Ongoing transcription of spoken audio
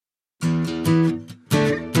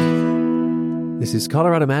This is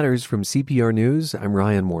Colorado Matters from CPR News. I'm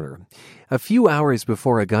Ryan Warner. A few hours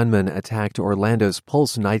before a gunman attacked Orlando's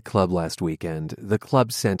Pulse nightclub last weekend, the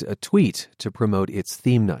club sent a tweet to promote its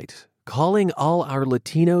theme night, calling all our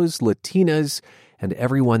Latinos, Latinas, and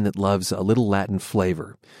everyone that loves a little Latin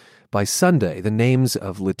flavor. By Sunday, the names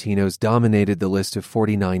of Latinos dominated the list of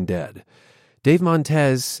 49 dead. Dave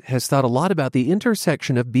Montez has thought a lot about the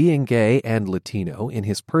intersection of being gay and Latino in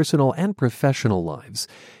his personal and professional lives.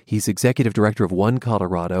 He's executive director of One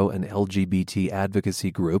Colorado, an LGBT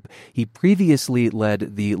advocacy group. He previously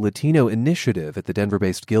led the Latino Initiative at the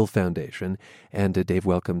Denver-based Gill Foundation. And Dave,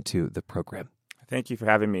 welcome to the program. Thank you for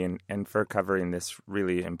having me and for covering this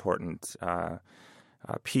really important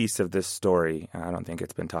piece of this story. I don't think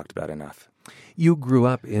it's been talked about enough. You grew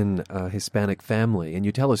up in a Hispanic family, and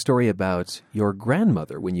you tell a story about your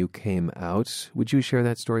grandmother when you came out. Would you share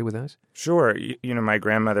that story with us? Sure. My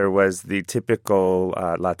grandmother was the typical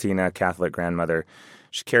Latina Catholic grandmother.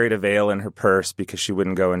 She carried a veil in her purse because she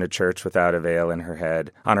wouldn't go into church without a veil on her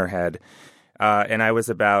head. And I was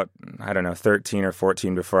about, 13 or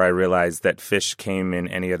 14 before I realized that fish came in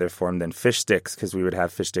any other form than fish sticks, because we would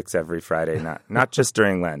have fish sticks every Friday, not just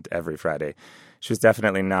during Lent, every Friday. She was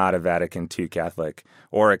definitely not a Vatican II Catholic,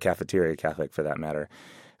 or a cafeteria Catholic for that matter.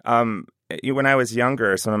 When I was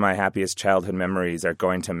younger, some of my happiest childhood memories are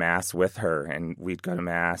going to Mass with her, and we'd go to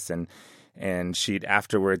Mass, and she'd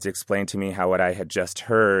afterwards explain to me how what I had just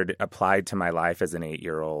heard applied to my life as an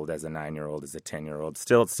 8-year-old, as a 9-year-old, as a 10-year-old.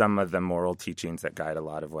 Still some of the moral teachings that guide a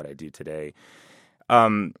lot of what I do today.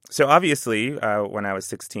 So obviously, when I was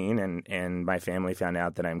 16 and my family found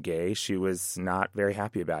out that I'm gay, she was not very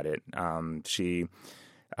happy about it. She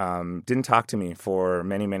didn't talk to me for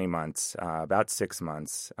many, many months, about 6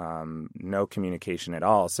 months, no communication at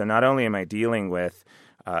all. So not only am I dealing with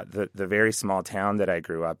the very small town that I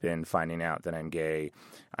grew up in finding out that I'm gay,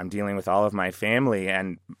 I'm dealing with all of my family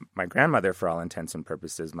and my grandmother, for all intents and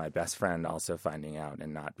purposes, my best friend, also finding out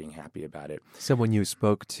and not being happy about it. Someone you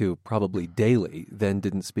spoke to probably daily, then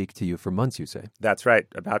didn't speak to you for months, you say? That's right.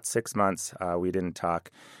 About 6 months, we didn't talk.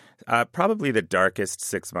 Probably the darkest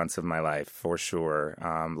 6 months of my life, for sure.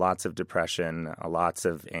 Lots of depression, lots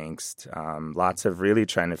of angst, lots of really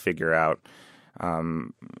trying to figure out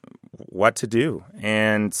what to do.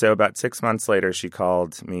 And so about 6 months later, she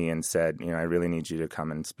called me and said, I really need you to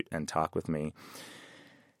come and talk with me.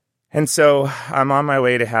 And so I'm on my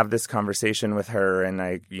way to have this conversation with her, and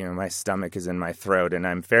my stomach is in my throat, and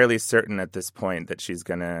I'm fairly certain at this point that she's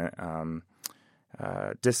going to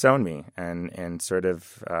disown me and sort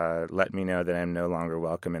of let me know that I'm no longer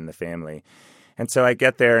welcome in the family. And so I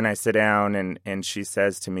get there and I sit down and she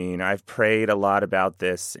says to me, I've prayed a lot about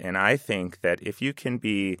this, and I think that if you can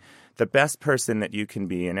be the best person that you can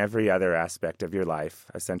be in every other aspect of your life,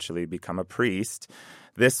 essentially become a priest,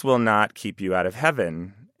 this will not keep you out of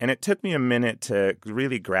heaven. And it took me a minute to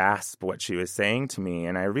really grasp what she was saying to me.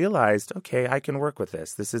 And I realized, okay, I can work with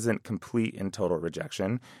this. This isn't complete and total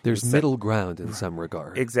rejection. There's middle ground in some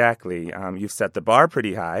regard. Exactly. You've set the bar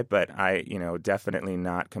pretty high, but definitely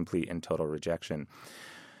not complete and total rejection.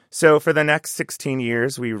 So for the next 16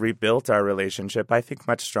 years, we rebuilt our relationship, I think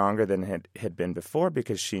much stronger than it had been before,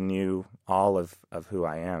 because she knew all of who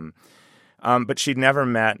I am. But she'd never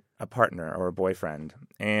met a partner or a boyfriend.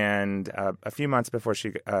 And a few months before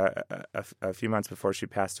she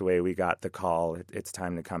passed away, we got the call. It's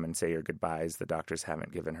time to come and say your goodbyes. The doctors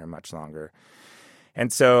haven't given her much longer.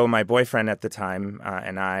 And so my boyfriend at the time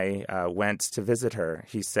and I went to visit her.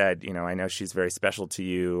 He said, I know she's very special to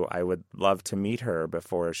you. I would love to meet her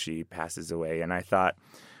before she passes away. And I thought,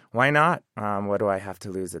 why not? What do I have to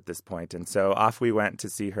lose at this point? And so off we went to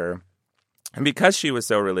see her. And because she was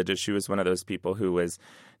so religious, she was one of those people who was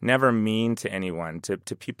never mean to anyone. To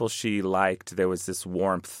people she liked, there was this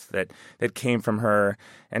warmth that came from her.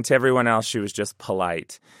 And to everyone else, she was just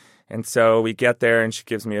polite. And so we get there and she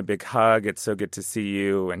gives me a big hug. It's so good to see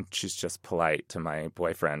you. And she's just polite to my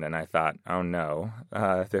boyfriend. And I thought, oh no,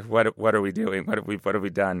 what are we doing? What have we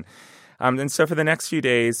done? And so for the next few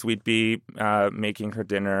days, we'd be making her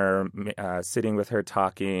dinner, sitting with her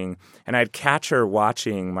talking, and I'd catch her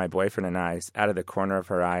watching my boyfriend and I out of the corner of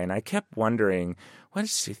her eye, and I kept wondering, what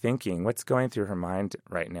is she thinking? What's going through her mind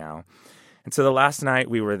right now? And so the last night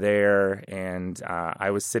we were there, and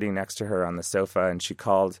I was sitting next to her on the sofa, and she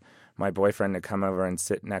called my boyfriend to come over and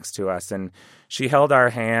sit next to us, and she held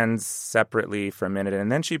our hands separately for a minute,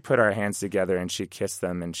 and then she put our hands together, and she kissed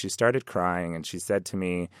them, and she started crying, and she said to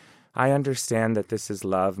me, I understand that this is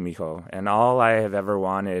love, mijo, and all I have ever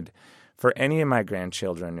wanted for any of my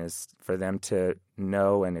grandchildren is for them to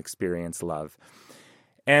know and experience love.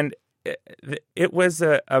 And it was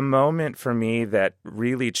a moment for me that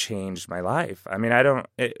really changed my life. I mean,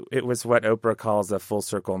 it was what Oprah calls a full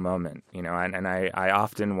circle moment, and I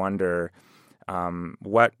often wonder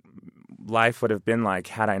what life would have been like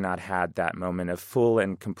had I not had that moment of full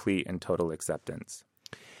and complete and total acceptance.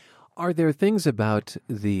 Are there things about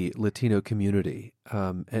the Latino community,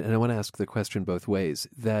 and I want to ask the question both ways,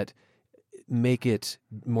 that make it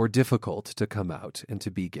more difficult to come out and to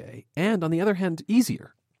be gay, and on the other hand,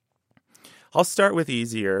 easier? I'll start with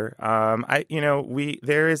easier.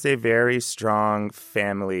 There is a very strong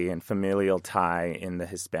family and familial tie in the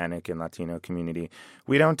Hispanic and Latino community.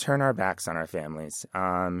 We don't turn our backs on our families,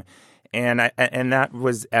 and that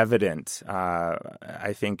was evident,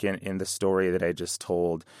 I think, in the story that I just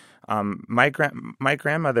told. My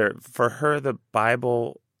grandmother, for her, the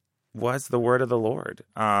Bible was the word of the Lord,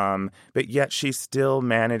 but yet she still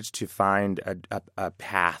managed to find a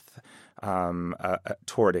path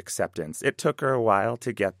toward acceptance. It took her a while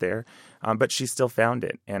to get there, but she still found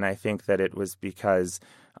it. And I think that it was because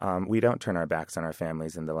we don't turn our backs on our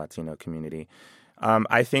families in the Latino community.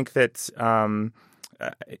 I think that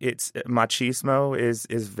it's machismo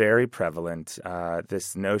is very prevalent.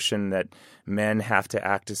 This notion that men have to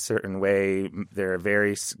act a certain way. There are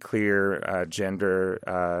very clear gender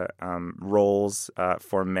roles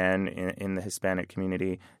for men in the Hispanic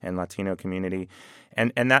community and Latino community.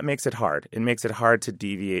 And that makes it hard. It makes it hard to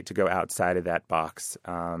deviate, to go outside of that box.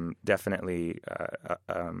 Definitely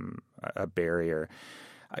a barrier.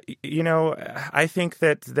 I think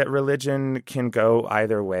that religion can go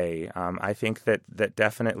either way. I think that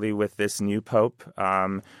definitely with this new pope,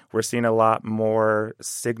 we're seeing a lot more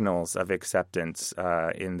signals of acceptance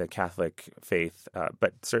in the Catholic faith,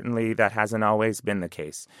 but certainly that hasn't always been the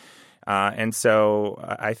case. And so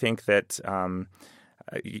I think that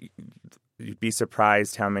you'd be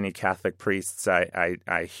surprised how many Catholic priests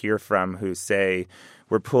I hear from who say,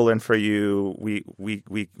 "We're pulling for you.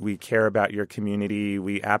 We care about your community.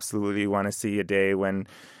 We absolutely want to see a day when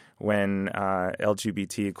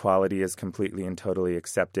LGBT equality is completely and totally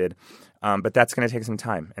accepted." But that's going to take some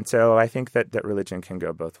time. And so I think that religion can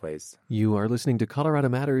go both ways. You are listening to Colorado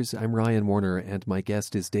Matters. I'm Ryan Warner, and my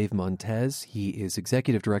guest is Dave Montez. He is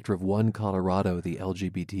executive director of One Colorado, the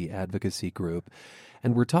LGBT advocacy group.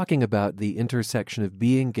 And we're talking about the intersection of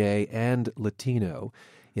being gay and Latino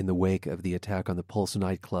in the wake of the attack on the Pulse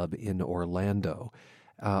nightclub in Orlando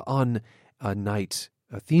on a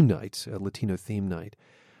theme night, a Latino theme night.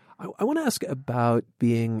 I want to ask about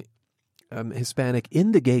being Hispanic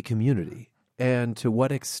in the gay community and to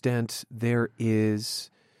what extent there is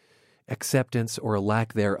acceptance or a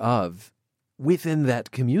lack thereof within that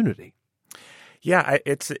community. Yeah,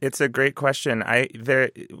 it's a great question.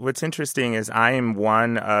 What's interesting is I am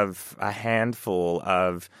one of a handful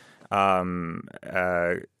of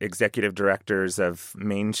executive directors of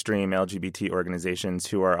mainstream LGBT organizations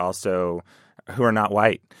who are not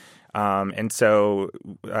white. And so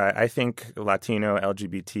I think Latino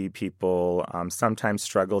LGBT people sometimes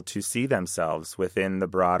struggle to see themselves within the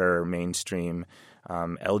broader mainstream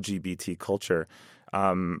LGBT culture.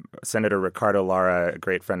 Senator Ricardo Lara, a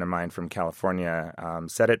great friend of mine from California,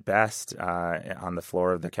 said it best on the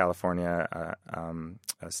floor of the California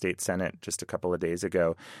State Senate just a couple of days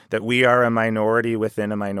ago, that we are a minority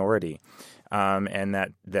within a minority. And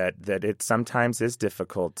that it sometimes is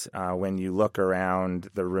difficult when you look around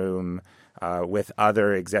the room with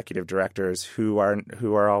other executive directors who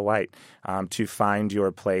are all white to find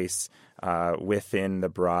your place within the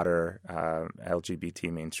broader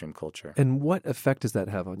LGBT mainstream culture. And what effect does that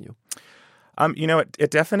have on you?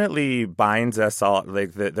 It definitely binds us all,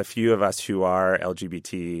 like the few of us who are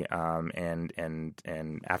LGBT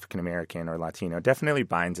and African American or Latino, definitely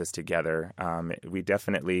binds us together. We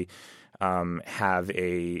definitely have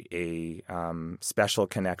a special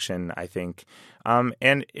connection, I think,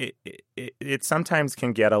 and it sometimes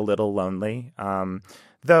can get a little lonely.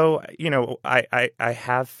 Though, I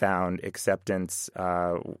have found acceptance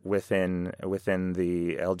within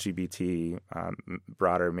the LGBT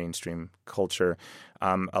broader mainstream culture.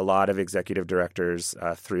 A lot of executive directors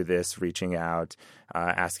through this reaching out,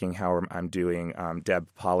 asking how I'm doing. Deb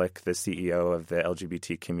Pollack, the CEO of the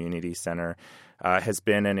LGBT Community Center, has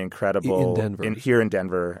been an incredible here in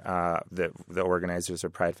Denver. The organizers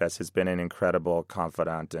of Pride Fest has been an incredible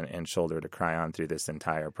confidant and shoulder to cry on through this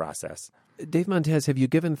entire process. Dave Montez, have you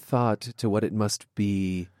given thought to what it must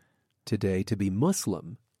be today to be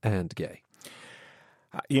Muslim and gay?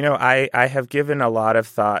 I have given a lot of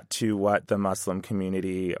thought to what the Muslim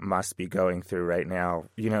community must be going through right now.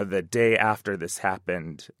 The day after this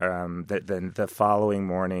happened, the following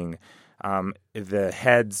morning, The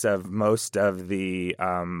heads of most of the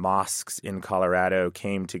mosques in Colorado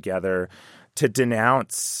came together to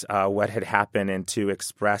denounce what had happened and to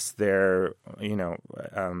express their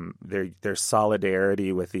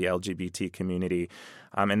solidarity with the LGBT community.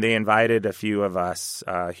 And they invited a few of us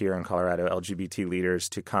here in Colorado, LGBT leaders,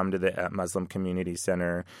 to come to the Muslim Community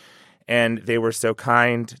Center. And they were so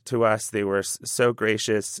kind to us. They were so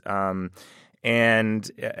gracious. And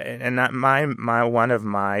my one of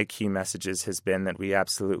my key messages has been that we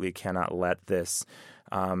absolutely cannot let this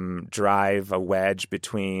drive a wedge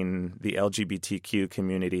between the LGBTQ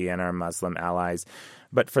community and our Muslim allies.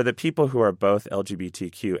 But for the people who are both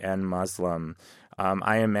LGBTQ and Muslim,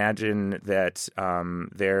 I imagine that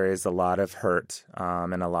there is a lot of hurt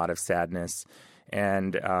and a lot of sadness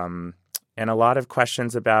and a lot of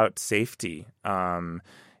questions about safety.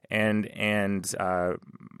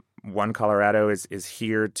 One Colorado is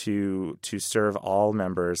here to serve all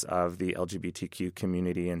members of the LGBTQ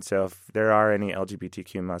community. And so if there are any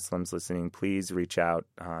LGBTQ Muslims listening, please reach out.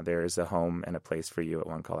 There is a home and a place for you at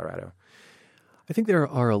One Colorado. I think there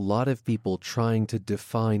are a lot of people trying to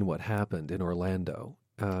define what happened in Orlando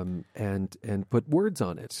and put words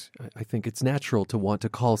on it. I think it's natural to want to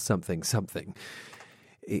call something something.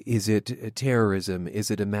 Is it terrorism?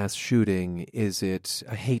 Is it a mass shooting? Is it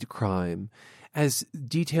a hate crime? As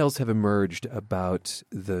details have emerged about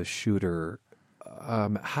the shooter,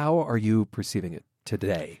 how are you perceiving it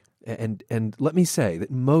today? And let me say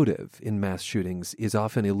that motive in mass shootings is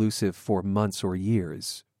often elusive for months or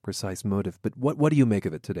years, precise motive. But what do you make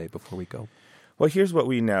of it today before we go? Well, here's what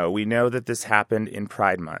we know. We know that this happened in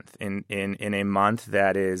Pride Month, in a month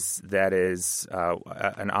that is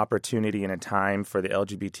an opportunity and a time for the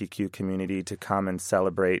LGBTQ community to come and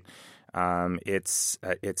celebrate its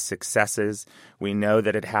successes. We know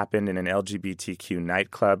that it happened in an LGBTQ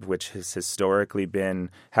nightclub, which has historically been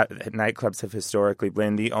nightclubs have historically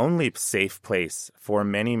been the only safe place for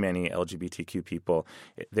many, many LGBTQ people.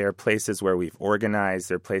 They're places where we've organized.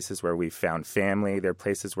 They're places where we've found family. They're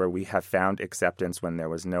places where we have found acceptance when there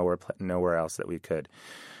was nowhere else that we could.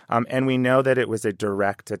 And we know that it was a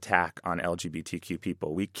direct attack on LGBTQ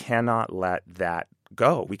people. We cannot let that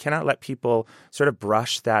go. We cannot let people sort of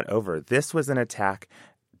brush that over. This was an attack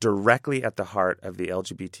directly at the heart of the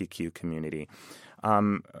LGBTQ community.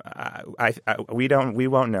 We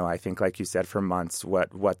won't know, I think, like you said, for months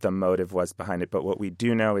what the motive was behind it. But what we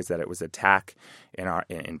do know is that it was an attack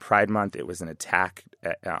in Pride Month. It was an attack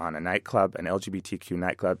on a nightclub, an LGBTQ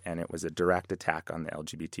nightclub, and it was a direct attack on the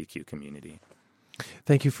LGBTQ community.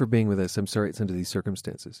 Thank you for being with us. I'm sorry it's under these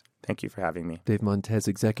circumstances. Thank you for having me. Dave Montez,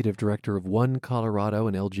 Executive Director of One Colorado,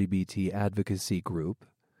 an LGBT advocacy group.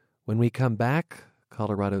 When we come back,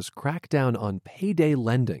 Colorado's crackdown on payday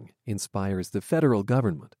lending inspires the federal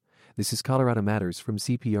government. This is Colorado Matters from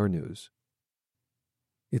CPR News.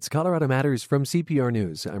 It's Colorado Matters from CPR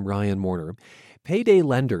News. I'm Ryan Warner. Payday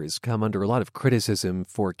lenders come under a lot of criticism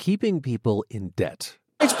for keeping people in debt.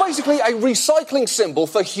 It's basically a recycling symbol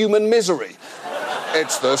for human misery.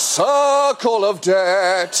 It's the circle of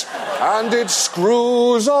debt, and it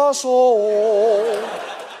screws us all.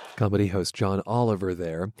 Comedy host John Oliver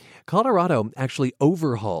there. Colorado actually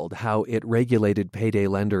overhauled how it regulated payday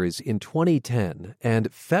lenders in 2010,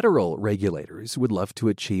 and federal regulators would love to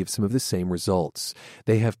achieve some of the same results.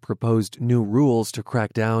 They have proposed new rules to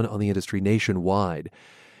crack down on the industry nationwide.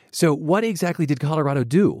 So what exactly did Colorado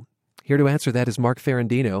do? Here to answer that is Mark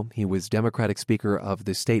Ferrandino. He was Democratic Speaker of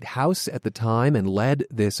the State House at the time and led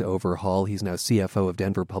this overhaul. He's now CFO of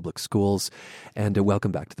Denver Public Schools. And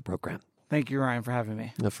welcome back to the program. Thank you, Ryan, for having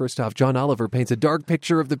me. Now, first off, John Oliver paints a dark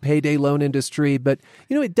picture of the payday loan industry, but,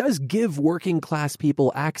 it does give working class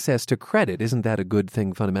people access to credit. Isn't that a good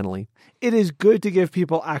thing fundamentally? It is good to give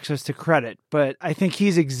people access to credit, but I think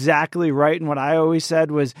he's exactly right. And what I always said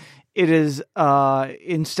was, it is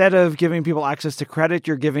instead of giving people access to credit,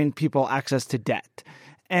 you're giving people access to debt.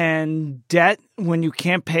 And debt, when you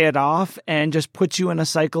can't pay it off and just puts you in a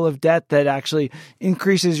cycle of debt that actually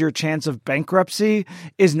increases your chance of bankruptcy,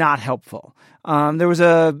 is not helpful. There was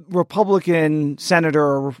a Republican senator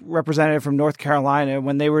or representative from North Carolina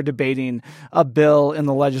when they were debating a bill in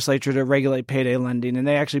the legislature to regulate payday lending, and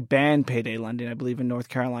they actually banned payday lending, I believe, in North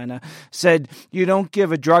Carolina, said you don't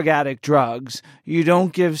give a drug addict drugs, you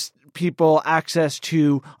don't give people access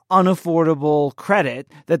to unaffordable credit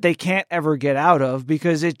that they can't ever get out of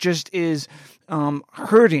because it just is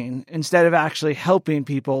hurting instead of actually helping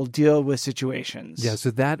people deal with situations. Yeah, so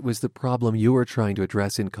that was the problem you were trying to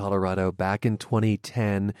address in Colorado back in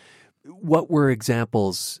 2010. What were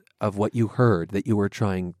examples of what you heard that you were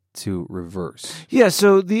trying to reverse? Yeah,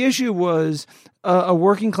 so the issue was a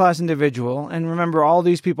working class individual, and remember, all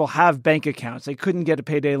these people have bank accounts. They couldn't get a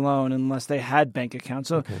payday loan unless they had bank accounts.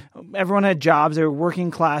 So everyone had jobs. They were working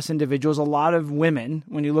class individuals, a lot of women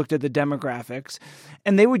when you looked at the demographics.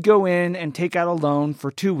 And they would go in and take out a loan for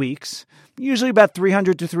 2 weeks, usually about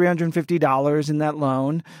 $300 to $350 in that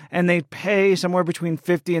loan, and they'd pay somewhere between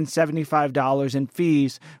 $50 and $75 in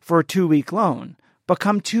fees for a 2-week loan. But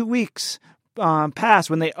come 2 weeks passed,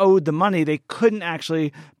 when they owed the money, they couldn't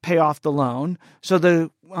actually pay off the loan. So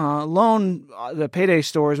the the payday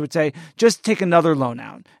stores would say, just take another loan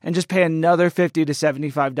out and just pay another $50 to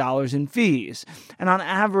 $75 in fees. And on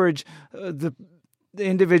average, the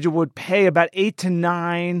individual would pay about 8 to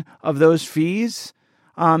 9 of those fees.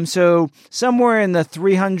 So somewhere in the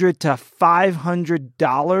 $300 to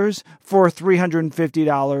 $500 for a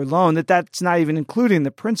 $350 loan, that's not even including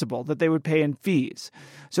the principal that they would pay in fees.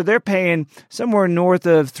 So they're paying somewhere north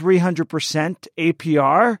of 300%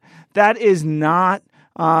 APR. That is not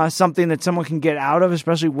something that someone can get out of,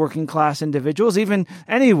 especially working class individuals, even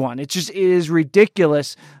anyone. It just is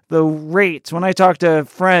ridiculous, the rates. When I talk to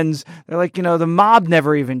friends, they're like, the mob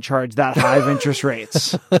never even charged that high of interest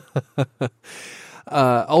rates.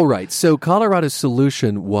 All right. So Colorado's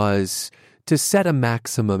solution was to set a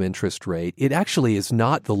maximum interest rate. It actually is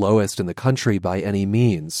not the lowest in the country by any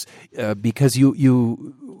means, because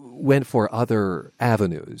you went for other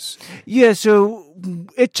avenues. Yeah, so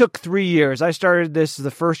it took 3 years. I started this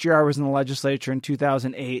the first year I was in the legislature in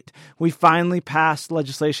 2008. We finally passed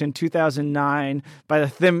legislation in 2009 by the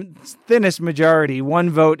thinnest majority, 1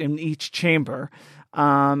 vote in each chamber.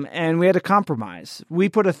 And we had a compromise. We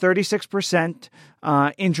put a 36%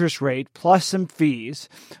 interest rate plus some fees.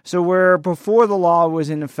 So where before the law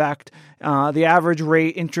was in effect, the average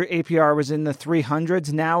rate APR was in the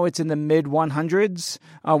 300s. Now it's in the mid 100s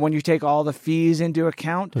when you take all the fees into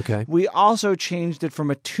account. Okay. We also changed it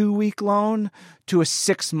from a 2-week loan to a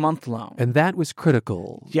 6-month loan. And that was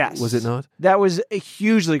critical. Yes. Was it not? That was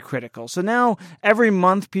hugely critical. So now every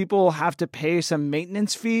month people have to pay some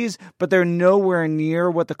maintenance fees, but they're nowhere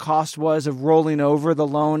near what the cost was of rolling over the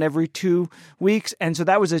loan every 2 weeks. And so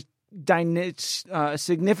that was a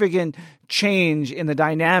significant change in the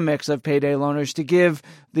dynamics of payday loaners to give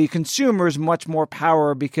the consumers much more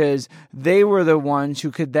power, because they were the ones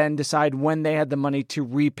who could then decide when they had the money to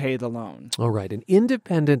repay the loan. All right. An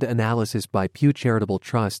independent analysis by Pew Charitable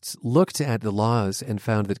Trusts looked at the laws and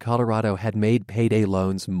found that Colorado had made payday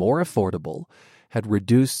loans more affordable, had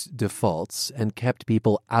reduced defaults, and kept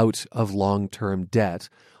people out of long-term debt,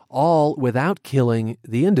 all without killing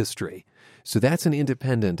the industry. So that's an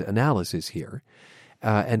independent analysis here.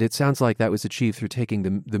 And it sounds like that was achieved through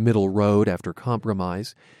taking the middle road after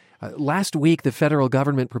compromise. Last week, the federal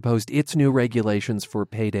government proposed its new regulations for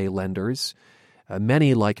payday lenders.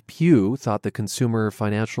 Many, like Pew, thought the Consumer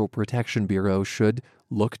Financial Protection Bureau should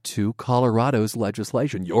look to Colorado's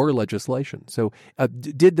legislation, your legislation. So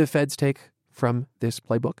did the feds take from this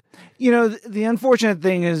playbook? The unfortunate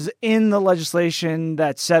thing is, in the legislation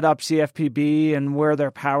that set up CFPB and where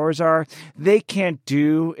their powers are, they can't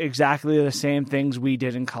do exactly the same things we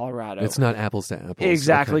did in Colorado. It's not apples to apples.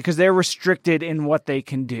 Exactly, because they're restricted in what they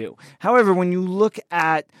can do. However, when you look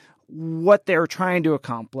at what they're trying to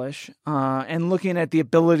accomplish and looking at the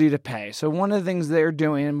ability to pay. So one of the things they're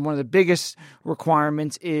doing, and one of the biggest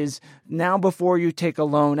requirements, is now before you take a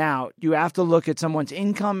loan out, you have to look at someone's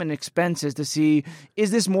income and expenses to see,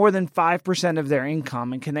 is this more than 5% of their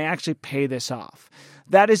income, and can they actually pay this off?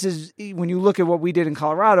 That is, when you look at what we did in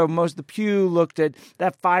Colorado, most of the Pew looked at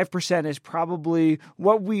that 5% is probably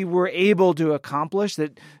what we were able to accomplish,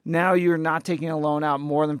 that now you're not taking a loan out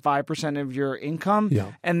more than 5% of your income.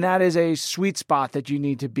 Yeah. And that is a sweet spot that you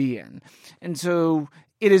need to be in. And so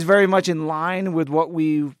it is very much in line with what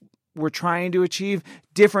we were trying to achieve,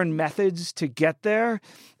 different methods to get there.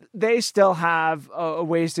 They still have a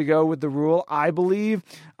ways to go with the rule, I believe.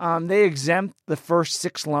 They exempt the first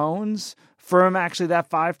 6 loans from actually that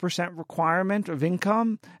 5% requirement of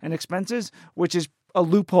income and expenses, which is a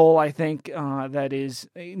loophole, I think, that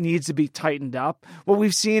needs to be tightened up. What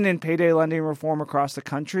we've seen in payday lending reform across the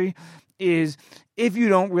country is, if you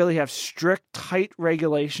don't really have strict, tight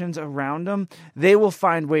regulations around them, they will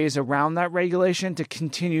find ways around that regulation to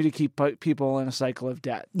continue to keep people in a cycle of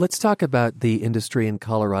debt. Let's talk about the industry in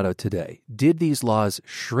Colorado today. Did these laws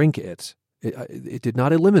shrink it? It did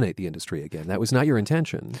not eliminate the industry again. That was not your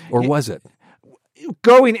intention, or was it?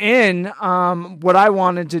 Going in, what I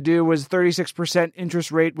wanted to do was 36%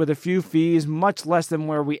 interest rate with a few fees, much less than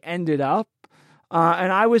where we ended up.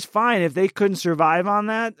 And I was fine if they couldn't survive on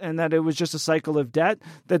that, and that it was just a cycle of debt,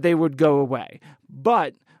 that they would go away.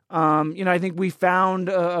 But I think we found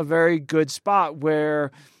a very good spot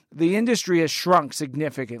where the industry has shrunk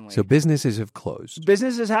significantly. So businesses have closed.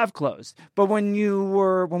 Businesses have closed. But when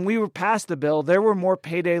we were passed the bill, there were more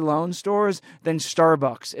payday loan stores than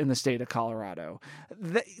Starbucks in the state of Colorado.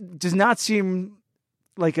 That does not seem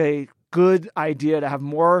like a good idea to have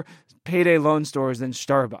more payday loan stores than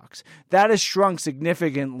Starbucks. That has shrunk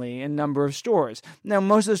significantly in number of stores. Now,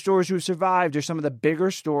 most of the stores who survived are some of the bigger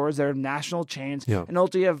stores that are national chains and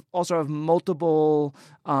also have multiple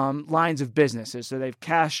lines of businesses. So they have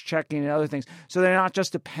cash, checking, and other things. So they're not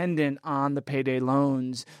just dependent on the payday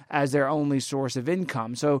loans as their only source of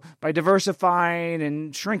income. So by diversifying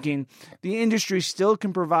and shrinking, the industry still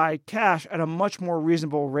can provide cash at a much more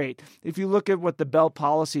reasonable rate. If you look at what the Bell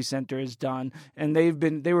Policy Center has done, and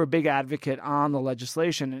they were a big advocate on the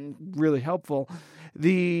legislation and really helpful.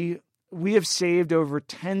 We have saved over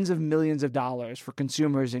tens of millions of dollars for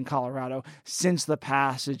consumers in Colorado since the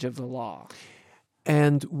passage of the law.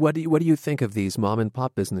 And what do you think of these mom and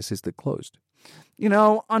pop businesses that closed?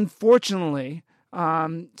 Unfortunately,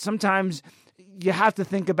 sometimes you have to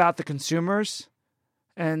think about the consumers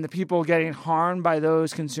and the people getting harmed by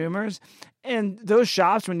those consumers. And those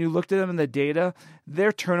shops, when you looked at them in the data,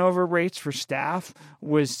 their turnover rates for staff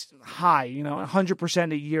was high,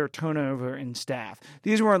 100% a year turnover in staff.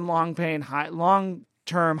 These were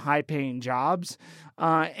long-term, high-paying jobs,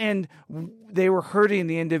 and they were hurting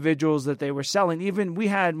the individuals that they were selling. Even we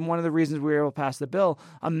had, one of the reasons we were able to pass the bill,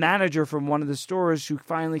 a manager from one of the stores who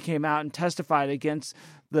finally came out and testified against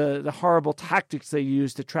the horrible tactics they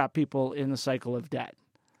used to trap people in the cycle of debt.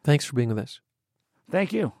 Thanks for being with us.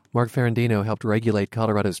 Thank you. Mark Ferrandino helped regulate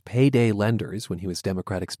Colorado's payday lenders when he was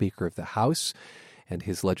Democratic Speaker of the House, and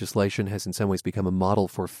his legislation has in some ways become a model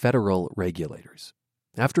for federal regulators.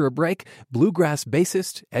 After a break, bluegrass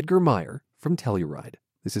bassist Edgar Meyer from Telluride.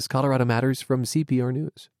 This is Colorado Matters from CPR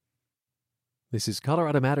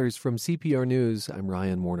News. I'm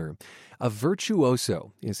Ryan Warner. A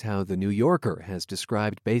virtuoso is how The New Yorker has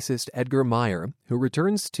described bassist Edgar Meyer, who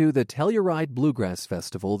returns to the Telluride Bluegrass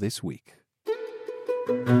Festival this week.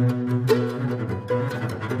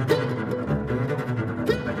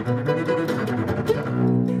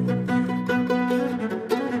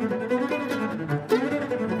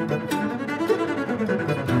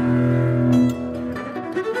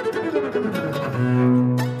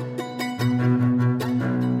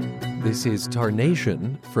 This is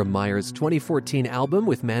Tarnation from Meyer's 2014 album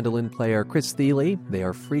with mandolin player Chris Thile. They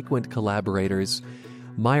are frequent collaborators.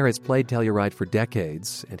 Meyer has played Telluride for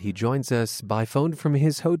decades, and he joins us by phone from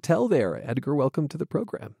his hotel there. Edgar, welcome to the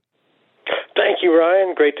program. Thank you,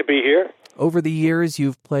 Ryan. Great to be here. Over the years,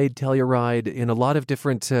 you've played Telluride in a lot of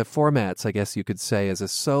different formats, I guess you could say, as a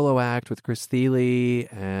solo act with Chris Thile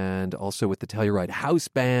and also with the Telluride House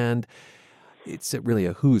Band. It's really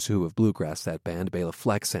a who's who of bluegrass, that band, Bela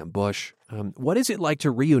Fleck, Sam Bush. What is it like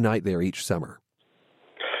to reunite there each summer?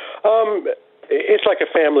 It's like a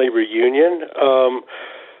family reunion.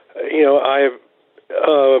 I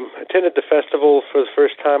attended the festival for the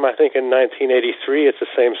first time, I think, in 1983. It's the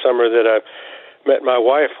same summer that I met my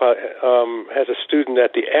wife as a student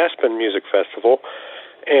at the Aspen Music Festival.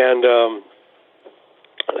 And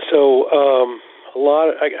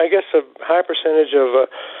I guess a high percentage of a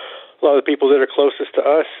lot of the people that are closest to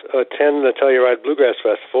us attend the Telluride Bluegrass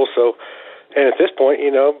Festival. So, and at this point,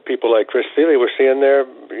 people like Chris Thile, we're seeing their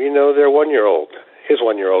 1-year-old, his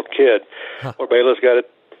 1-year-old kid, or Bela's got a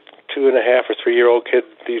 2.5 or 3-year-old kid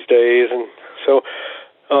these days, and so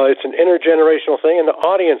it's an intergenerational thing, and the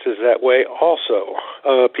audience is that way also.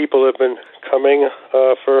 People have been coming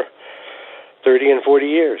for 30 and 40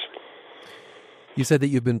 years. You said that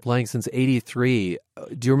you've been playing since ¡83.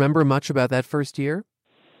 Do you remember much about that first year?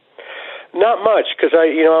 Not much, because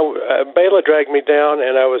Bela dragged me down,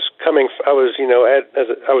 and I was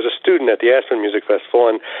a student at the Aspen Music Festival,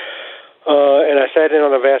 and I sat in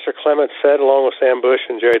on a Vassar Clements set along with Sam Bush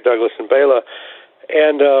and Jerry Douglas and Bela,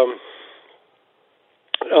 and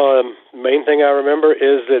main thing I remember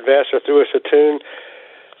is that Vassar threw us a tune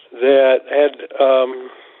that had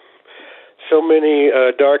so many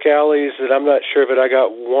dark alleys that I'm not sure that I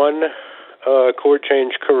got one chord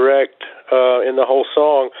change correct in the whole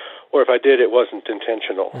song, or if I did, it wasn't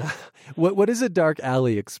intentional. What is a dark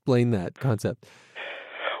alley? Explain that concept.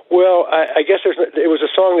 Well, I guess it was a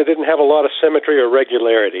song that didn't have a lot of symmetry or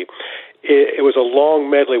regularity. It was a long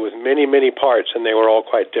medley with many, many parts, and they were all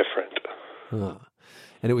quite different.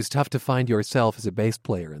 And it was tough to find yourself as a bass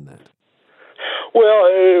player in that. Well,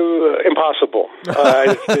 impossible.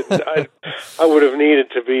 I would have needed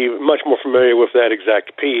to be much more familiar with that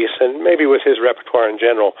exact piece, and maybe with his repertoire in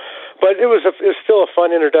general. But it was still a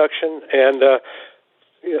fun introduction, and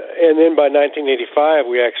and then by 1985,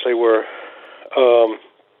 we actually were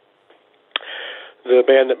the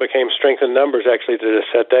band that became Strength in Numbers actually did a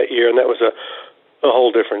set that year, and that was a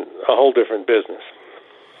whole different business.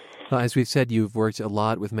 As we've said, you've worked a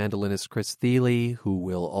lot with mandolinist Chris Thile, who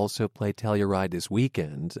will also play Telluride this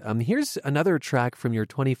weekend. Here's another track from your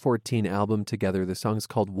 2014 album Together. The song's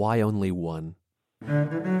called Why Only One.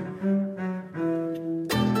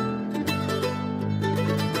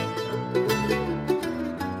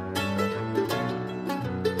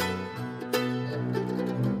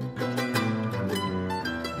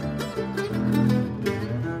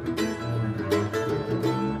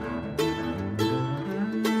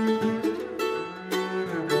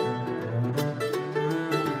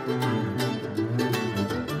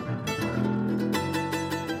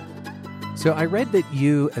 So I read that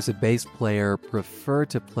you, as a bass player, prefer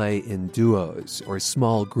to play in duos or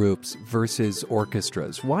small groups versus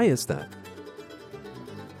orchestras. Why is that?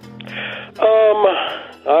 So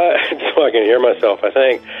I can hear myself, I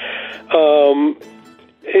think.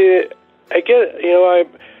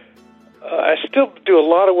 I still do a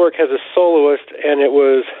lot of work as a soloist, and it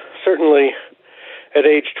was certainly at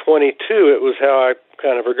age 22, it was how I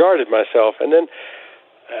kind of regarded myself. And then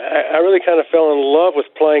I really kind of fell in love with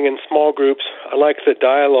playing in small groups. I liked the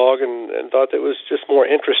dialogue and thought it was just more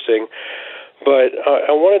interesting. But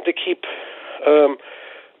I wanted to keep, I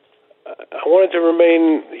wanted to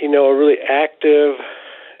remain, a really active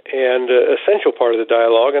and essential part of the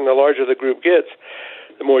dialogue. And the larger the group gets,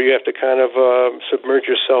 the more you have to kind of submerge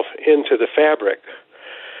yourself into the fabric.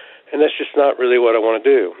 And that's just not really what I want to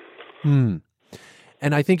do.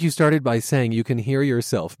 And I think you started by saying you can hear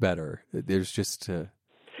yourself better. There's just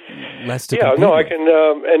less to compete I with. can,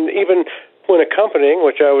 and even when accompanying,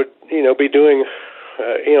 which I would, be doing,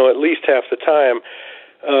 at least half the time,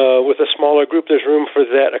 with a smaller group, there's room for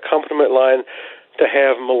that accompaniment line to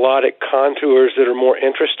have melodic contours that are more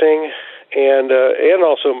interesting and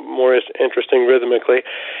also more interesting rhythmically.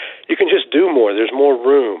 You can just do more. There's more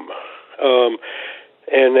room.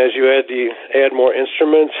 And as you add more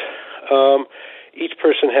instruments, each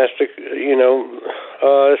person has to,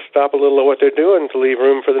 stop a little of what they're doing to leave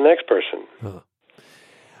room for the next person.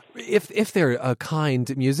 If they're a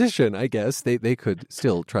kind musician, I guess, they could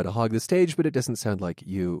still try to hog the stage, but it doesn't sound like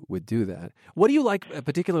you would do that. What do you like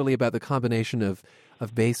particularly about the combination of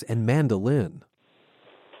bass and mandolin?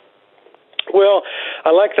 Well,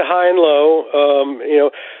 I like the high and low.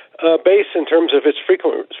 Bass, in terms of its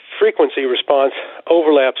frequency response,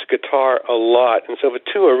 overlaps guitar a lot, and so the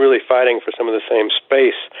two are really fighting for some of the same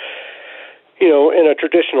space. In a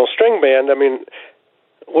traditional string band,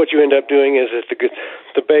 what you end up doing is that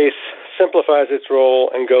the bass simplifies its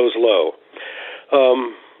role and goes low,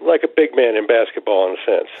 like a big man in basketball, in a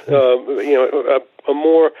sense. A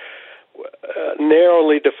more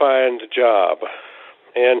narrowly defined job,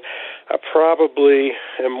 and I probably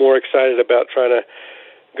am more excited about trying to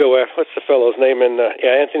go after, what's the fellow's name?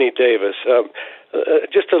 Anthony Davis.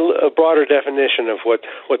 Just a broader definition of what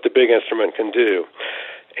the big instrument can do.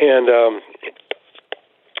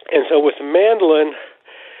 And so with the mandolin,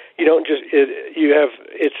 you don't just,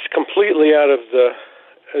 it's completely out of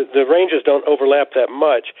the ranges don't overlap that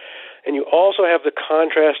much. And you also have the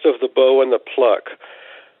contrast of the bow and the pluck,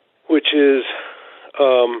 which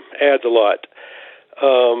adds a lot.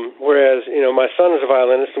 Whereas, my son is a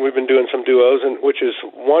violinist, and we've been doing some duos, which is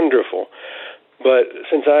wonderful. But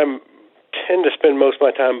since I tend to spend most of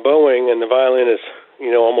my time bowing, and the violin is,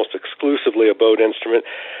 almost exclusively a bowed instrument,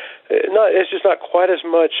 it's just not quite as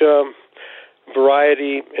much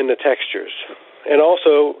variety in the textures. And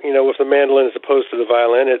also, with the mandolin as opposed to the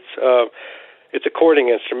violin, it's a chording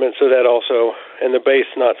instrument, so that also, and the bass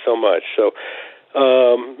not so much. So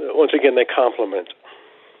once again, they complement.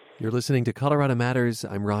 You're listening to Colorado Matters.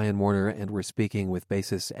 I'm Ryan Warner, and we're speaking with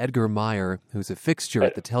bassist Edgar Meyer, who's a fixture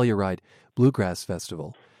at the Telluride Bluegrass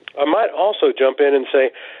Festival. I might also jump in and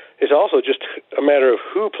say it's also just a matter of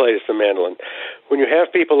who plays the mandolin. When you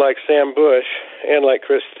have people like Sam Bush and like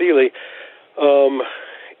Chris Thile,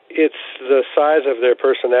 it's the size of their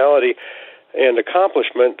personality and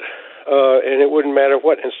accomplishment, and it wouldn't matter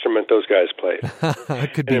what instrument those guys played.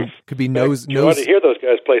 could be nose. You ought to hear those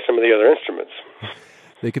guys play some of the other instruments.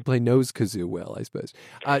 They could play nose kazoo well, I suppose.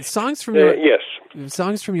 Songs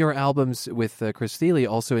from your albums with Chris Thile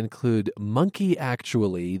also include Monkey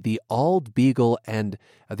Actually, The Auld Beagle, and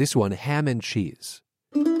this one, Ham and Cheese.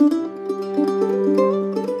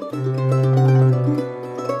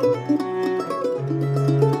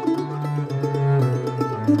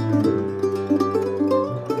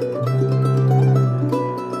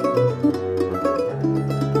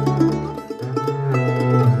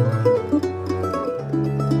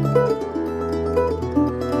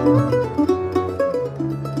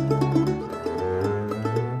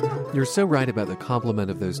 so right about the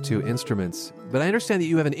complement of those two instruments. But I understand that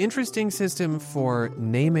you have an interesting system for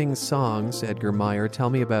naming songs, Edgar Meyer. Tell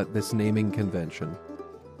me about this naming convention.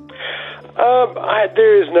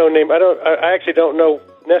 There is no name. I actually don't know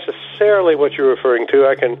necessarily what you're referring to.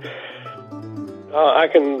 I can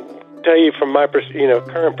tell you from my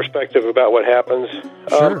current perspective about what happens.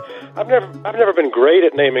 Sure. I've never been great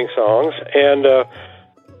at naming songs, and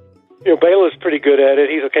Bela's pretty good at it.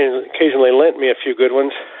 He's occasionally lent me a few good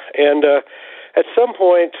ones, and at some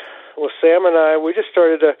point, Sam and I, we just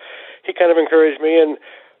started to. He kind of encouraged me, and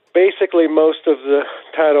basically most of the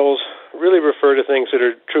titles really refer to things that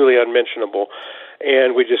are truly unmentionable,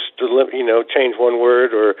 and we just change one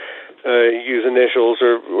word or use initials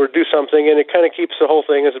or do something, and it kind of keeps the whole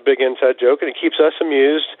thing as a big inside joke, and it keeps us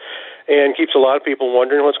amused and keeps a lot of people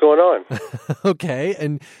wondering what's going on. Okay,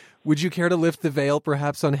 and would you care to lift the veil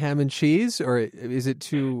perhaps on ham and cheese, or is it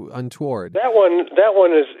too untoward? That one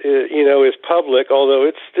is public, although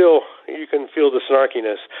it's still, you can feel the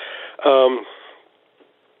snarkiness.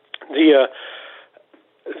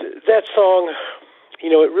 That song,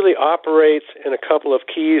 it really operates in a couple of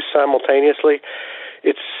keys simultaneously.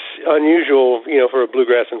 It's unusual, for a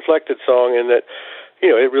bluegrass inflected song in that,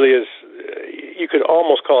 it really is, you could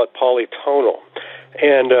almost call it polytonal.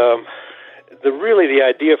 And the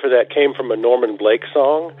idea for that came from a Norman Blake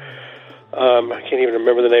song. I can't even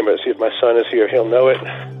remember the name of it. See if my son is here. He'll know it.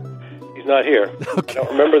 He's not here. Okay. I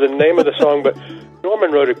don't remember the name of the song, but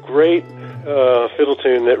Norman wrote a great fiddle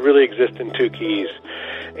tune that really exists in two keys.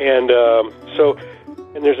 And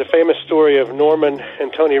and there's a famous story of Norman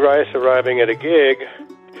and Tony Rice arriving at a gig,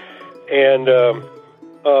 and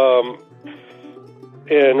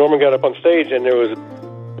Norman got up on stage, and there was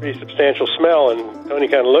a pretty substantial smell, and Tony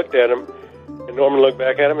kind of looked at him, and Norman looked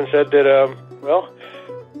back at him and said that,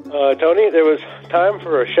 Tony, there was time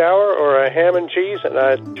for a shower or a ham and cheese, and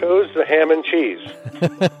I chose the ham and cheese.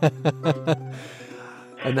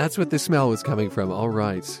 And that's what the smell was coming from. All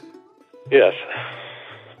right. Yes.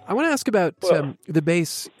 I want to ask about the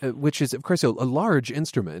bass, which is, of course, a large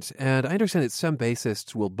instrument. And I understand that some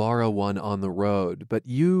bassists will borrow one on the road, but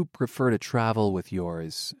you prefer to travel with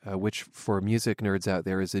yours, which for music nerds out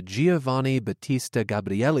there is a Giovanni Battista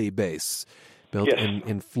Gabrieli bass built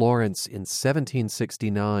in Florence in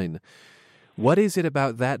 1769. What is it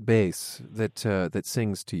about that bass that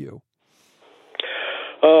sings to you?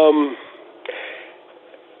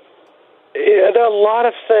 There are a lot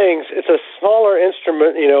of things. It's a smaller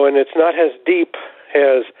instrument, and it's not as deep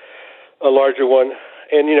as a larger one.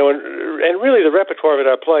 And, and really the repertoire that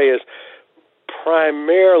I play is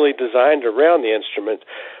primarily designed around the instrument.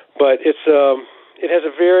 But it has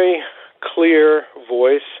a very clear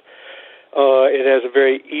voice. It has a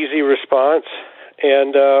very easy response.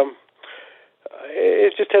 And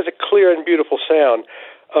it just has a clear and beautiful sound.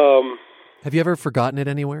 Have you ever forgotten it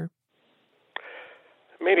anywhere?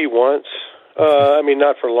 Maybe once.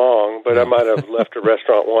 Not for long, but I might have left a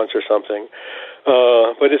restaurant once or something.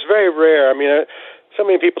 But it's very rare. So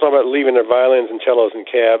many people talk about leaving their violins and cellos in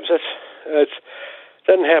cabs. That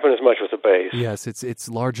doesn't happen as much with the bass. Yes, it's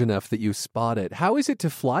large enough that you spot it. How is it to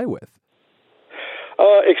fly with?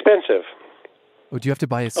 Expensive. Oh, do you have to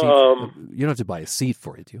buy a seat? You don't have to buy a seat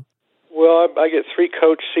for it, do you? Well, I get 3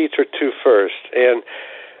 coach seats or 2 first, and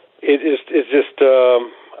it's just the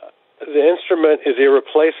instrument is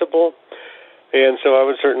irreplaceable, and so I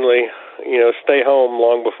would certainly, stay home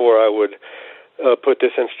long before I would put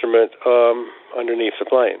this instrument underneath the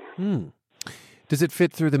plane. Does it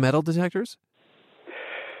fit through the metal detectors?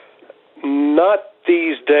 Not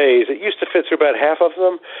these days. It used to fit through about half of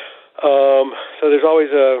them, so there's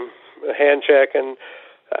always a hand check, and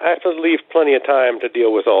I have to leave plenty of time to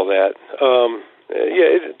deal with all that.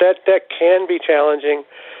 That can be challenging,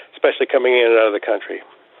 especially coming in and out of the country.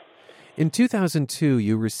 In 2002,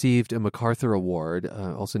 you received a MacArthur Award,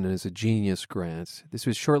 also known as a Genius Grant. This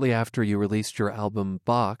was shortly after you released your album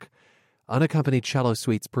Bach, unaccompanied cello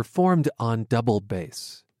suites performed on double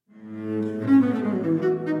bass.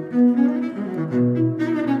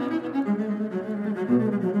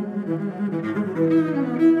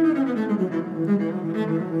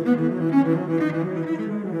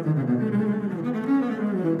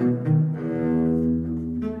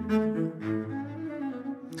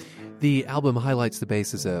 The album highlights the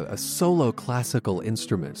bass as a solo classical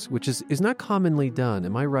instrument, which is not commonly done.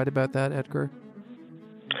 Am I right about that, Edgar?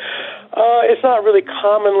 It's not really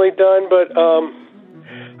commonly done, but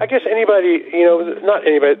I guess anybody, not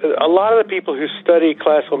anybody, a lot of the people who study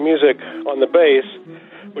classical music on the bass,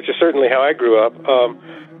 which is certainly how I grew up,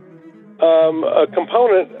 a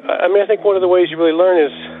component, I think one of the ways you really learn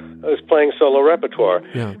is is playing solo repertoire,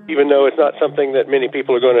 even though it's not something that many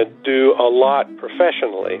people are going to do a lot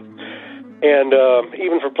professionally. And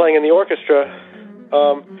even for playing in the orchestra,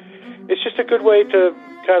 it's just a good way to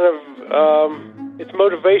kind of, it's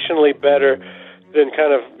motivationally better than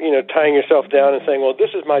kind of, tying yourself down and saying, well, this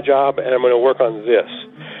is my job and I'm going to work on this.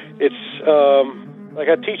 It's like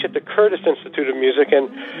I teach at the Curtis Institute of Music, and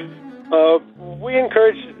we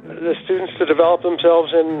encourage the students to develop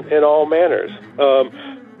themselves in all manners,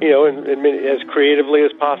 as creatively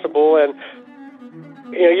as possible. And,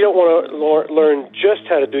 you don't want to learn just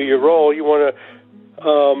how to do your role. You want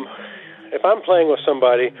to, if I'm playing with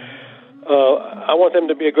somebody, I want them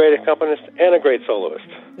to be a great accompanist and a great soloist.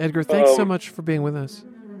 Edgar, thanks so much for being with us.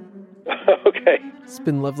 Okay. It's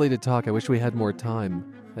been lovely to talk. I wish we had more time.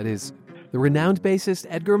 That is the renowned bassist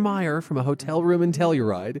Edgar Meyer from A Hotel Room in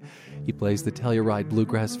Telluride. He plays the Telluride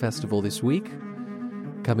Bluegrass Festival this week.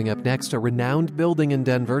 Coming up next, a renowned building in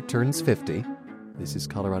Denver turns 50. This is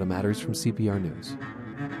Colorado Matters from CPR News.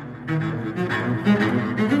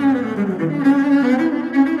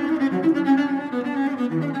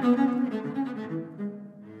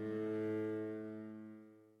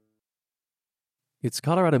 It's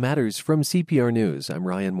Colorado Matters from CPR News. I'm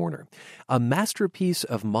Ryan Warner. A masterpiece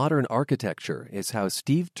of modern architecture is how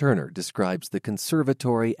Steve Turner describes the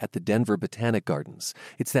conservatory at the Denver Botanic Gardens.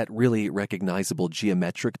 It's that really recognizable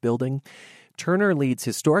geometric building. Turner leads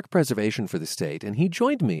historic preservation for the state, and he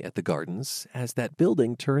joined me at the gardens as that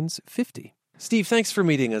building turns 50. Steve, thanks for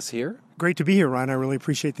meeting us here. Great to be here, Ryan. I really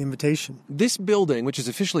appreciate the invitation. This building, which is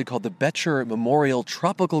officially called the Boettcher Memorial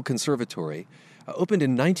Tropical Conservatory, opened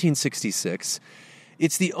in 1966.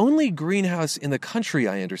 It's the only greenhouse in the country,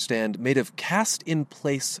 I understand, made of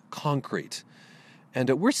cast-in-place concrete. And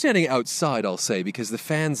we're standing outside, I'll say, because the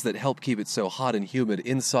fans that help keep it so hot and humid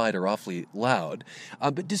inside are awfully loud.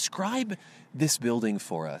 But describe this building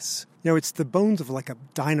for us. It's the bones of like a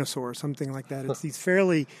dinosaur or something like that. It's these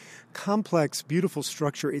fairly complex, beautiful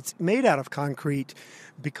structure. It's made out of concrete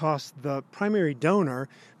because the primary donor,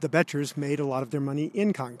 the Boettchers, made a lot of their money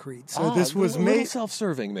in concrete. So this was made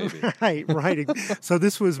self-serving, maybe. Right. So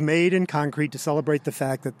this was made in concrete to celebrate the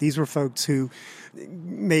fact that these were folks who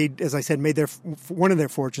made, as I said, made one of their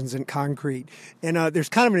fortunes in concrete. And there's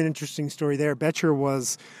kind of an interesting story there. Boettcher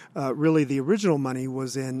was really the original money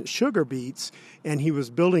was in sugar beets, and he was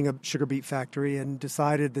building a sugar beet factory and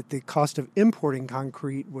decided that the cost of importing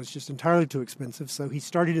concrete was just entirely too expensive. So he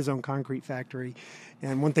started his own concrete factory,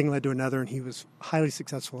 and one thing led to another, and he was highly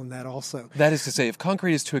successful in that also. That is to say, if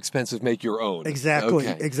concrete is too expensive, make your own. Exactly,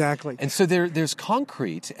 okay. Exactly. And so there's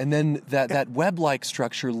concrete, and then that web-like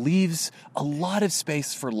structure leaves a lot of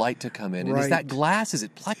space for light to come in. And right. Is that glass? Is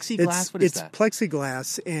it plexiglass? What is that? It's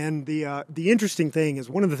plexiglass, and the interesting thing is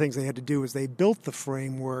one of the things they had to do is they built the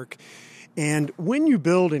framework. And when you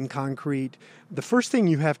build in concrete, the first thing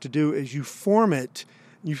you have to do is you form it.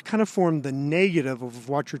 You kind of form the negative of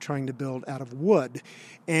what you're trying to build out of wood.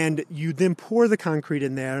 And you then pour the concrete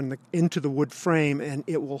in there and into the wood frame, and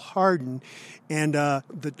it will harden. And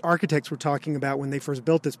the architects were talking about when they first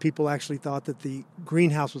built this, people actually thought that the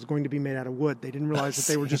greenhouse was going to be made out of wood. They didn't realize that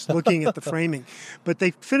they were just looking at the framing. But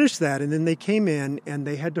they finished that, and then they came in, and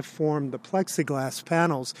they had to form the plexiglass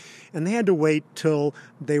panels. And they had to wait till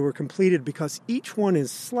they were completed because each one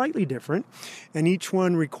is slightly different, and each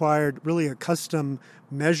one required really a custom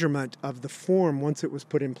measurement of the form once it was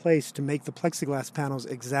put in place to make the plexiglass panels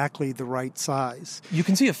exactly the right size. You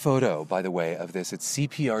can see a photo, by the way, of this at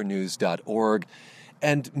cprnews.org.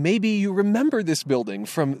 And maybe you remember this building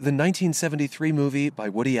from the 1973 movie by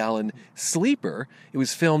Woody Allen, Sleeper. It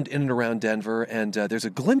was filmed in and around Denver, and there's a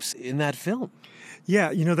glimpse in that film.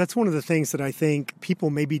 Yeah, that's one of the things that I think people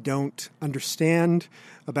maybe don't understand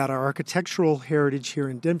about our architectural heritage here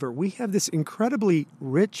in Denver. We have this incredibly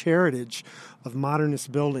rich heritage of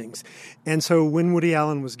modernist buildings. And so when Woody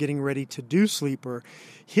Allen was getting ready to do Sleeper,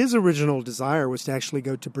 his original desire was to actually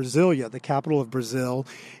go to Brasilia, the capital of Brazil,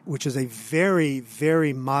 which is a very,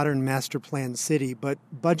 very modern master plan city. But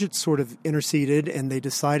budgets sort of interceded, and they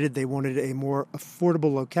decided they wanted a more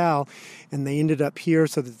affordable locale, and they ended up here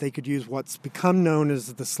so that they could use what's become known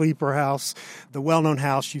as the Sleeper House, the well-known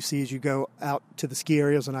house you see as you go out to the ski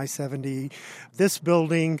areas on I-70. This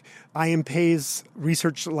building, IMPA's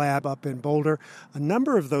research lab up in Boulder, a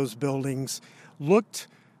number of those buildings looked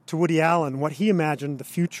to Woody Allen what he imagined the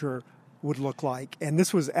future would look like. And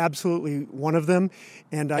this was absolutely one of them.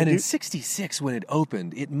 And in 66, when it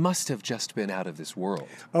opened, it must have just been out of this world.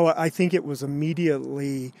 Oh, I think it was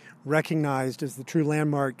immediately recognized as the true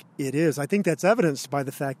landmark it is. I think that's evidenced by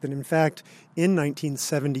the fact that, in fact, in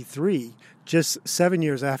 1973, just 7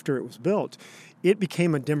 years after it was built, it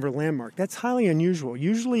became a Denver landmark. That's highly unusual.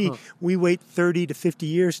 Usually we wait 30 to 50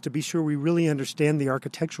 years to be sure we really understand the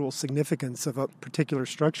architectural significance of a particular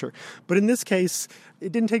structure. But in this case,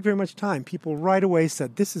 it didn't take very much time. People right away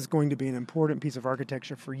said, this is going to be an important piece of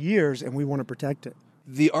architecture for years, and we want to protect it.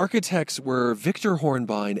 The architects were Victor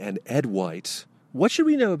Hornbein and Ed White. What should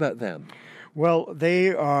we know about them? Well,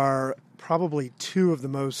 they are probably two of the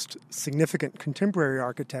most significant contemporary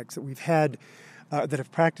architects that we've had that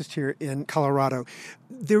have practiced here in Colorado.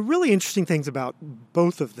 There are really interesting things about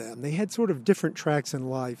both of them. They had sort of different tracks in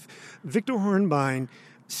life. Victor Hornbein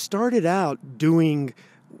started out doing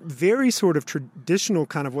very sort of traditional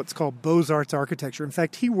kind of what's called Beaux-Arts architecture. In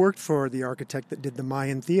fact, he worked for the architect that did the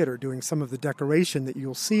Mayan Theater, doing some of the decoration that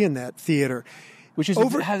you'll see in that theater. Which is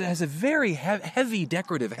has a very heavy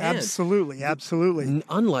decorative hand. Absolutely.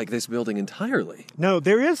 Unlike this building entirely. No,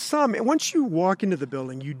 there is some. Once you walk into the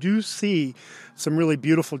building, you do see some really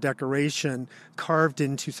beautiful decoration carved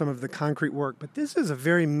into some of the concrete work. But this is a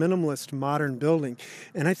very minimalist modern building.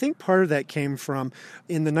 And I think part of that came from,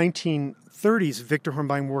 in the 1930s, Victor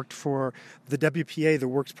Hornbein worked for the WPA, the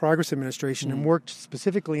Works Progress Administration, and worked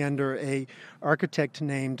specifically under a architect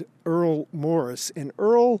named Earl Morris. And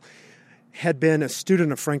Earl had been a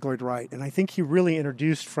student of Frank Lloyd Wright, and I think he really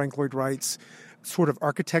introduced Frank Lloyd Wright's sort of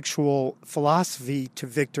architectural philosophy to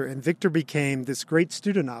Victor, and Victor became this great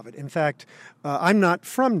student of it. In fact, I'm not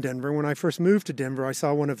from Denver. When I first moved to Denver, I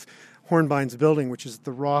saw one of Hornbein's building, which is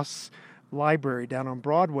the Ross Library down on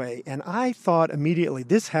Broadway, and I thought immediately,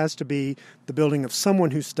 this has to be the building of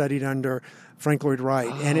someone who studied under Frank Lloyd Wright.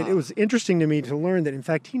 And it was interesting to me to learn that, in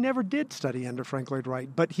fact, he never did study under Frank Lloyd Wright,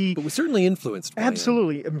 but was certainly influenced by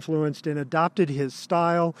absolutely him. Influenced and adopted his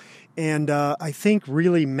style, and I think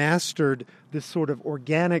really mastered this sort of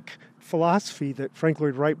organic philosophy that Frank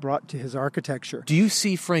Lloyd Wright brought to his architecture. Do you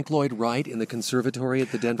see Frank Lloyd Wright in the conservatory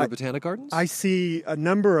at the Denver Botanic Gardens? I see a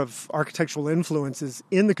number of architectural influences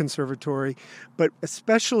in the conservatory, but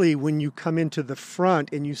especially when you come into the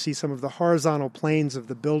front and you see some of the horizontal planes of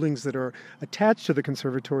the buildings that are attached to the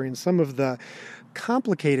conservatory and some of the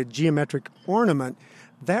complicated geometric ornament,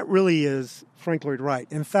 that really is Frank Lloyd Wright.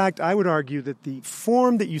 In fact, I would argue that the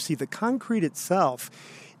form that you see, the concrete itself,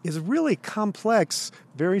 is really complex,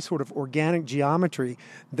 very sort of organic geometry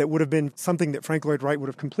that would have been something that Frank Lloyd Wright would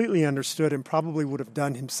have completely understood and probably would have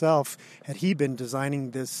done himself had he been designing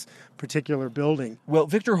this particular building. Well,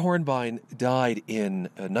 Victor Hornbein died in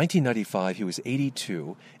 1995. He was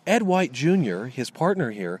 82. Ed White Jr., his partner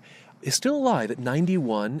here, is still alive at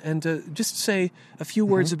 91. And just say a few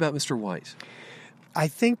words about Mr. White. I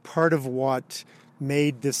think part of what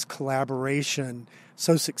made this collaboration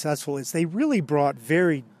so successful is they really brought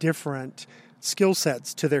very different skill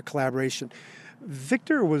sets to their collaboration.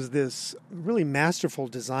 Victor was this really masterful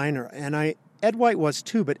designer, and Ed White was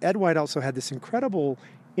too, but Ed White also had this incredible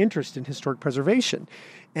interest in historic preservation.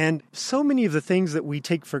 And so many of the things that we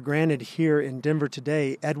take for granted here in Denver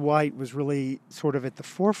today, Ed White was really sort of at the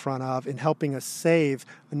forefront of in helping us save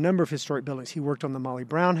a number of historic buildings. He worked on the Molly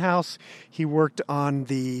Brown House. He worked on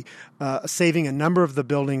the saving a number of the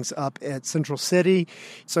buildings up at Central City.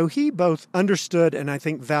 So he both understood and I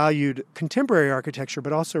think valued contemporary architecture,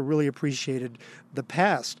 but also really appreciated the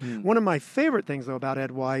past. One of my favorite things, though, about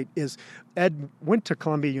Ed White is Ed went to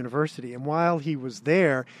Columbia University, and while he was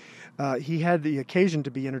there, he had the occasion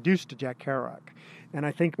to be introduced to Jack Kerouac. And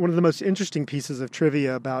I think one of the most interesting pieces of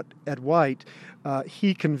trivia about Ed White,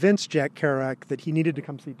 he convinced Jack Kerouac that he needed to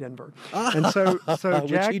come see Denver. And so Jack,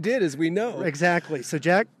 which he did, as we know. Exactly. So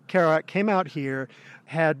Jack Kerouac came out here,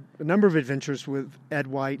 had a number of adventures with Ed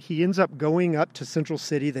White. He ends up going up to Central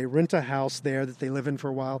City. They rent a house there that they live in for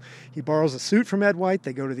a while. He borrows a suit from Ed White.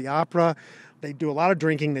 They go to the opera. They do a lot of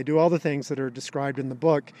drinking. They do all the things that are described in the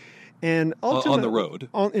book. And ultimately, on the road.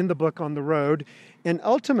 In the book, On the Road. And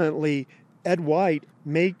ultimately, Ed White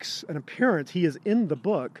makes an appearance. He is in the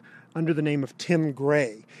book under the name of Tim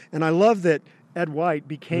Gray. And I love that Ed White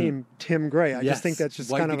became Tim Gray. I just think that's just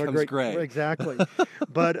White kind of a great... Gray. Exactly.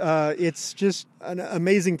 But it's just an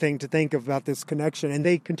amazing thing to think about this connection. And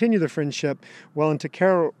they continue the friendship well into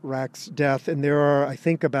Kerouac's death. And there are, I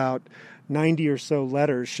think, about 90 or so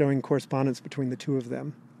letters showing correspondence between the two of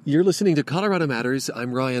them. You're listening to Colorado Matters.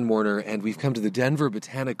 I'm Ryan Warner, and we've come to the Denver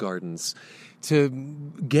Botanic Gardens to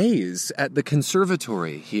gaze at the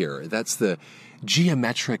conservatory here. That's the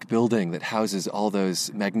geometric building that houses all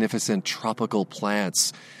those magnificent tropical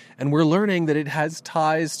plants. And we're learning that it has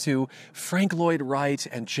ties to Frank Lloyd Wright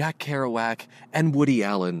and Jack Kerouac and Woody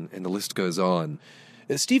Allen, and the list goes on.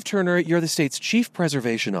 Steve Turner, you're the state's chief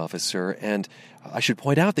preservation officer, and I should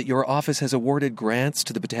point out that your office has awarded grants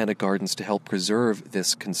to the Botanic Gardens to help preserve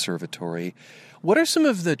this conservatory. What are some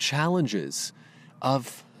of the challenges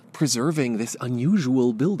of preserving this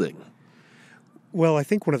unusual building? Well, I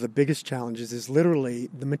think one of the biggest challenges is literally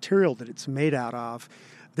the material that it's made out of.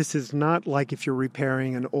 This is not like if you're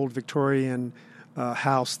repairing an old Victorian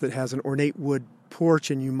house that has an ornate wood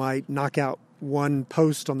porch and you might knock out one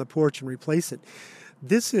post on the porch and replace it.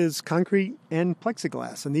 This is concrete and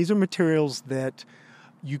plexiglass, and these are materials that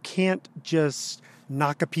you can't just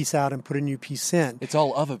knock a piece out and put a new piece in. It's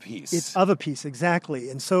all of a piece. It's of a piece, exactly.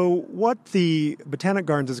 And so what the Botanic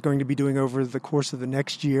Gardens is going to be doing over the course of the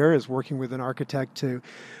next year is working with an architect to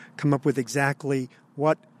come up with exactly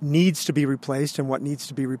what needs to be replaced and what needs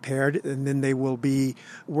to be repaired. And then they will be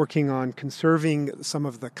working on conserving some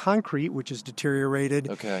of the concrete, which is deteriorated,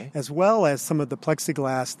 as well as some of the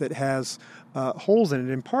plexiglass that has holes in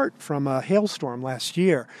it, in part from a hailstorm last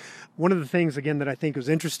year. One of the things, again, that I think was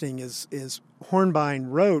interesting is Hornbein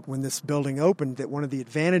wrote when this building opened that one of the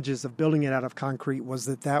advantages of building it out of concrete was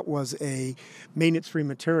that was a maintenance-free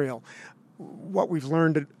material. What we've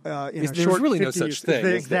learned in a short really 50 no such years, thing.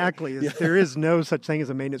 Exactly. There is no such thing as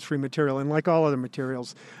a maintenance-free material. And like all other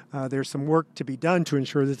materials, there's some work to be done to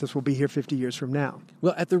ensure that this will be here 50 years from now.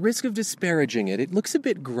 Well, at the risk of disparaging it, it looks a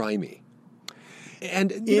bit grimy.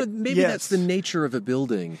 And maybe that's the nature of a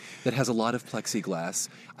building that has a lot of plexiglass.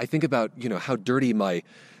 I think about, how dirty my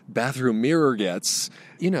bathroom mirror gets,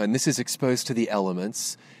 and this is exposed to the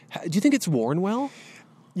elements. Do you think it's worn well?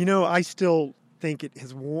 I still think it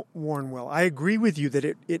has worn well. I agree with you that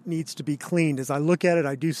it needs to be cleaned. As I look at it,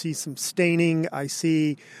 I do see some staining. I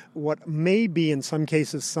see what may be, in some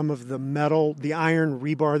cases, some of the metal, the iron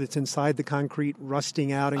rebar that's inside the concrete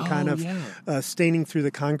rusting out and staining through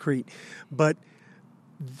the concrete. But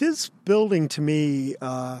this building, to me,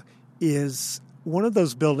 is one of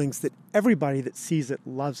those buildings that everybody that sees it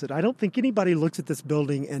loves it. I don't think anybody looks at this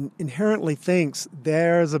building and inherently thinks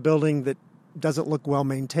there's a building that doesn't look well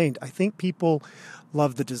maintained. I think people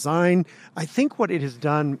love the design. I think what it has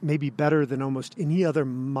done maybe better than almost any other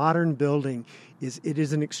modern building is it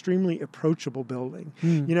is an extremely approachable building.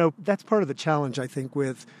 That's part of the challenge, I think,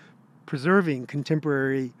 with preserving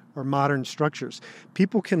contemporary or modern structures.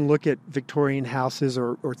 People can look at Victorian houses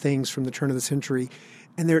or things from the turn of the century,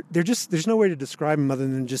 and they're just, there's no way to describe them other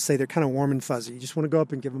than just say they're kind of warm and fuzzy. You just want to go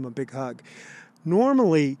up and give them a big hug.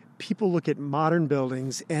 Normally, people look at modern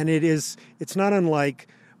buildings, and it's not unlike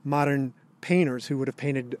modern painters who would have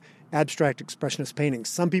painted abstract expressionist paintings.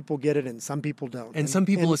 Some people get it and some people don't. And some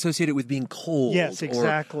people associate it with being cold. Yes,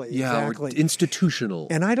 exactly. Or institutional.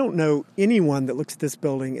 And I don't know anyone that looks at this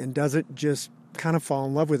building and doesn't just kind of fall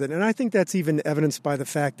in love with it. And I think that's even evidenced by the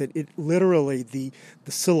fact that it literally, the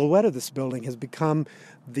silhouette of this building has become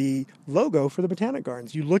the logo for the Botanic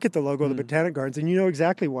Gardens. You look at the logo of the Botanic Gardens and you know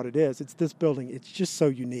exactly what it is. It's this building. It's just so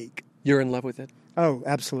unique. You're in love with it? Oh,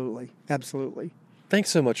 absolutely. Absolutely. Thanks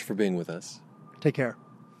so much for being with us. Take care.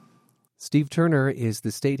 Steve Turner is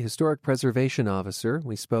the State Historic Preservation Officer.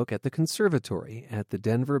 We spoke at the conservatory at the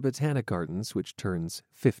Denver Botanic Gardens, which turns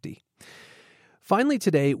 50. Finally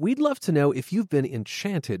today, we'd love to know if you've been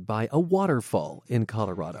enchanted by a waterfall in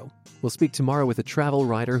Colorado. We'll speak tomorrow with a travel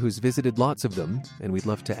writer who's visited lots of them, and we'd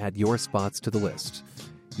love to add your spots to the list.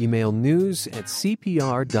 Email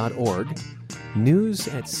news@cpr.org,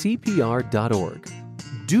 news@cpr.org.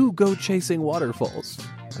 Do go chasing waterfalls.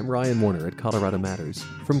 I'm Ryan Warner at Colorado Matters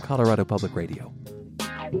from Colorado Public Radio.